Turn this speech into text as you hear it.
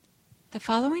The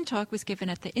following talk was given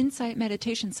at the Insight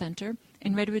Meditation Center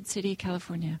in Redwood City,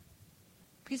 California.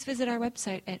 Please visit our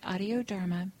website at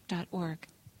audiodharma.org.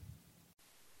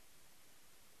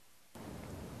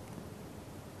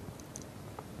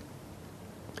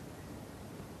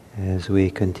 As we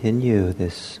continue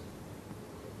this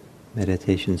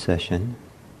meditation session,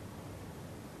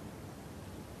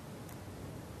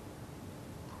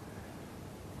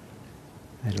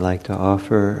 I'd like to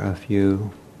offer a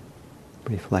few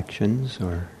reflections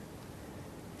or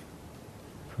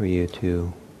for you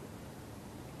to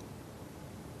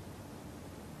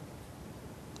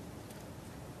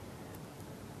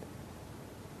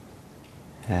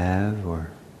have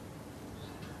or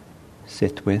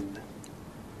sit with.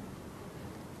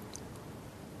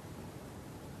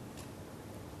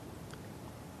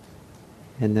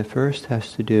 And the first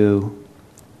has to do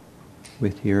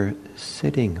with your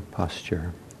sitting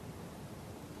posture.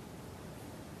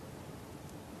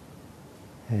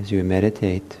 As you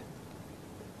meditate,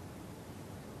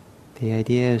 the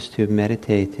idea is to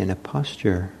meditate in a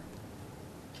posture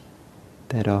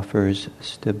that offers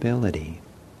stability.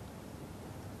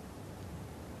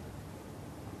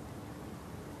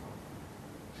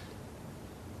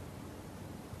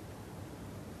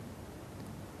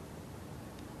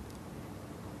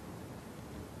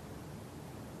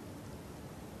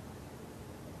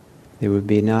 There would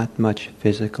be not much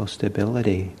physical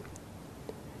stability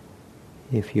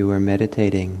if you were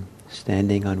meditating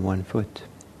standing on one foot.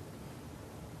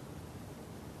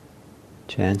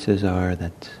 Chances are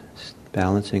that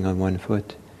balancing on one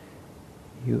foot,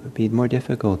 it would be more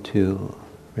difficult to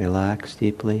relax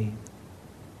deeply,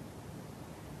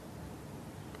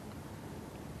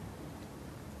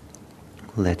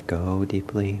 let go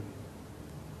deeply,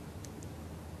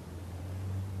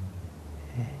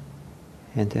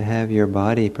 and to have your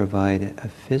body provide a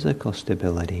physical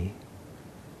stability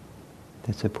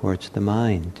that supports the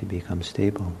mind to become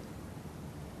stable.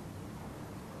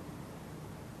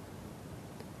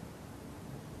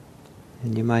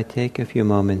 And you might take a few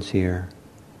moments here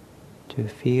to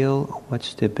feel what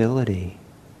stability,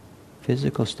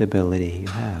 physical stability you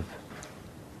have.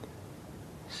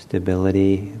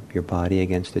 Stability of your body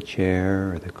against the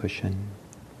chair or the cushion.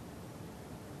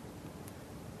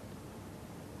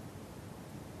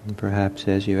 And perhaps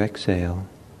as you exhale,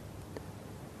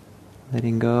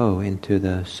 letting go into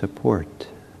the support,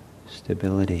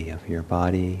 stability of your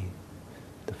body,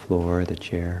 the floor, the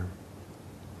chair.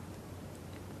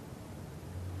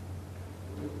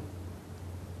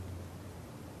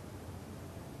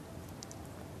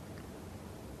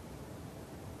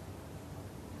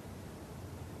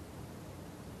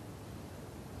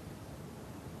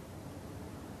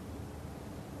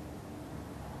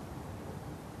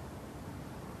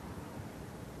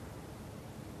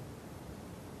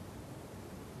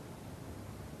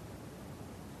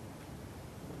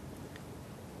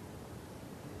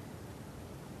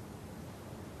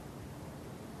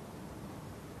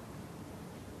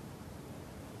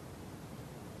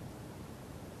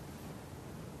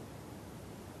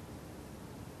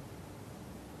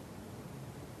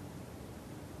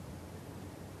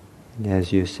 And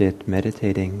as you sit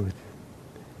meditating,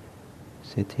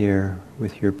 sit here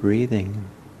with your breathing,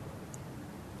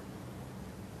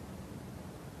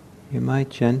 you might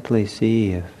gently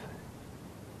see if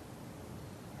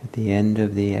at the end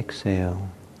of the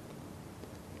exhale,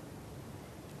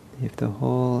 if the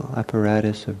whole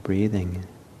apparatus of breathing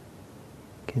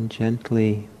can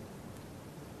gently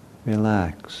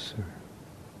relax or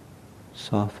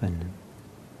soften.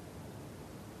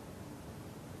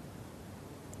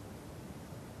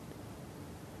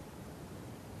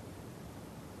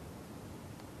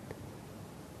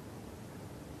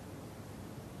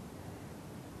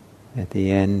 At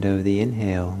the end of the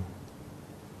inhale,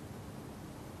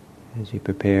 as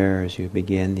you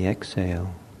begin the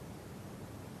exhale,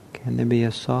 can there be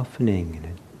a softening and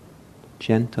a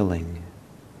gentling,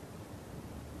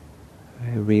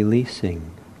 a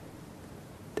releasing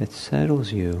that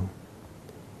settles you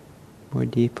more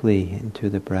deeply into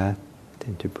the breath,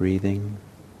 into breathing,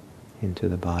 into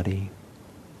the body,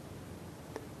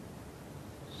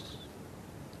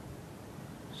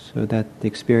 so that the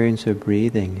experience of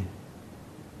breathing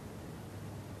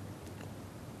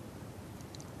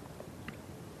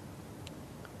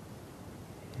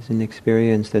is an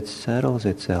experience that settles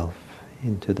itself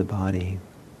into the body,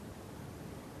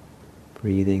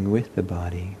 breathing with the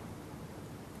body,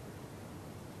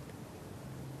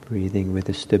 breathing with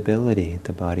the stability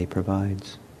the body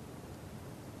provides.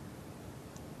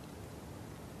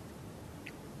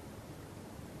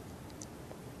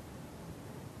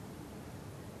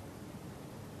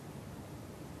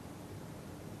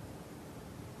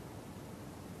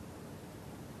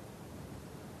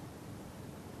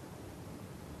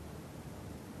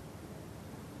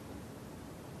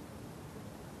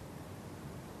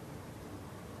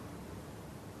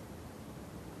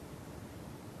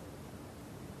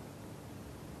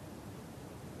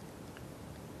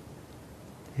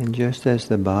 And just as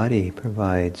the body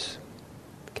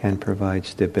can provide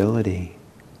stability,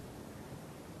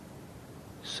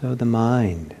 so the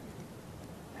mind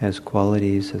has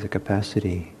qualities, has a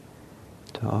capacity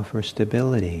to offer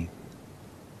stability,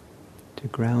 to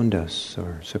ground us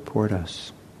or support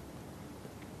us.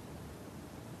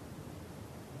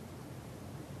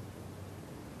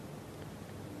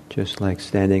 Just like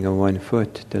standing on one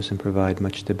foot doesn't provide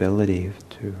much stability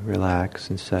to relax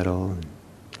and settle and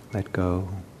let go.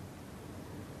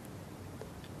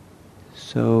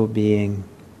 So being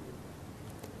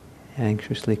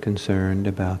anxiously concerned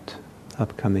about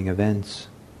upcoming events,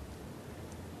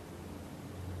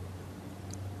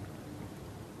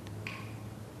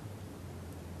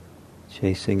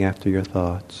 chasing after your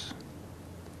thoughts,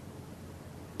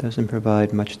 doesn't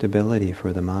provide much stability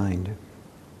for the mind.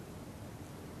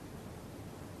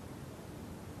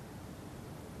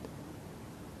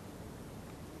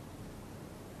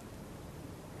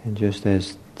 And just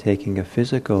as taking a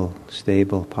physical,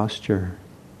 stable posture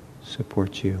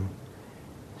supports you,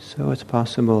 so it's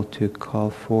possible to call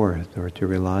forth or to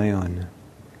rely on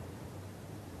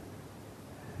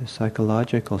a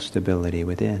psychological stability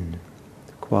within,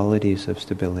 qualities of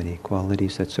stability,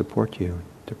 qualities that support you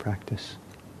to practice.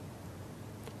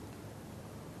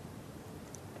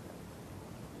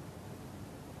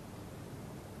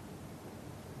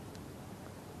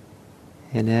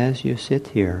 And as you sit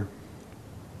here,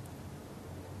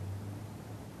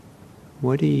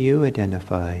 what do you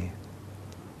identify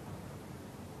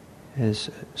as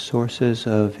sources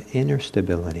of inner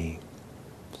stability,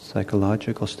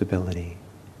 psychological stability,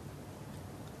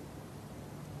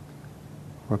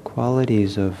 or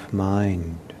qualities of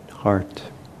mind, heart,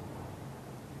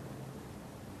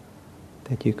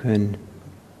 that you can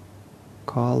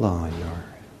call on or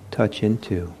touch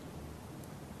into,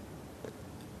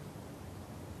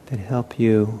 that help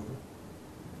you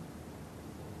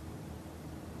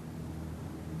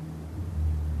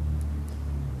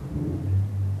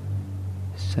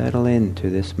settle into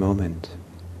this moment.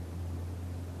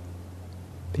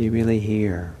 Be really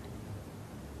here.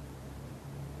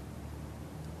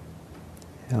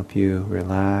 Help you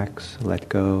relax, let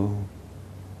go,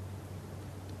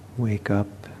 wake up,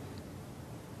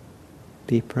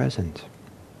 be present.